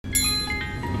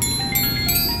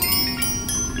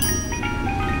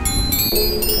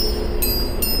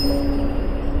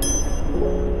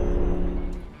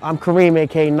I'm Kareem,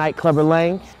 aka Nightclubber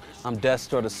Lang. I'm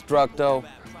Destro Destructo.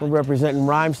 We're representing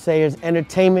Rhymesayers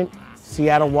Entertainment,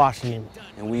 Seattle, Washington.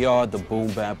 And we are the Boom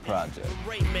Bap Project.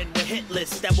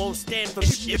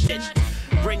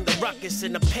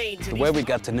 The way we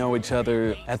got to know each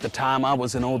other, at the time I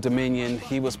was in Old Dominion,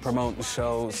 he was promoting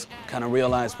shows, kind of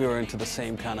realized we were into the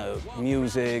same kind of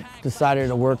music. Decided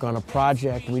to work on a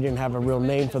project. We didn't have a real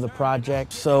name for the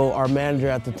project, so our manager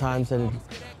at the time said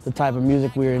the type of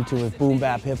music we were into was boom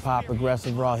bap hip hop,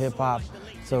 aggressive raw hip hop,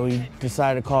 so we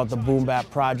decided to call it the Boom Bap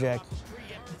Project.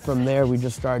 From there, we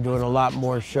just started doing a lot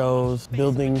more shows,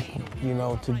 building,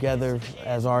 together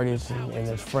as artists and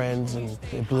as friends, and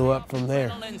it blew up from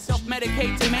there.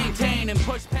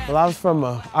 Well, I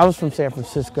was from San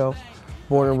Francisco,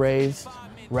 born and raised,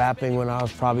 rapping when I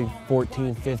was probably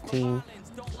 14, 15.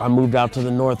 I moved out to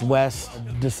the Northwest,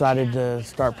 decided to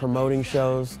start promoting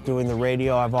shows, doing the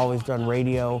radio. I've always done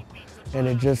radio, and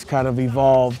it just kind of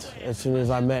evolved as soon as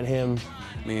I met him.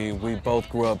 I mean, we both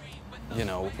grew up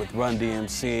with Run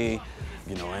DMC,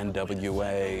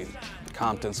 NWA,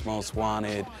 Compton's Most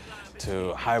Wanted,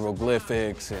 to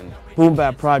Hieroglyphics. And Boom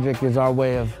Bap Project is our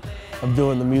way of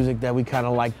doing the music that we kind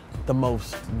of like the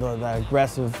most, the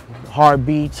aggressive, hard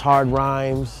beats, hard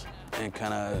rhymes. And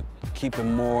kind of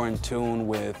keeping more in tune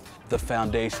with the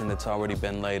foundation that's already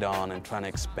been laid on and trying to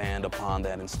expand upon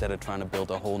that instead of trying to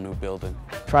build a whole new building.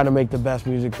 Trying to make the best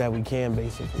music that we can,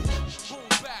 basically.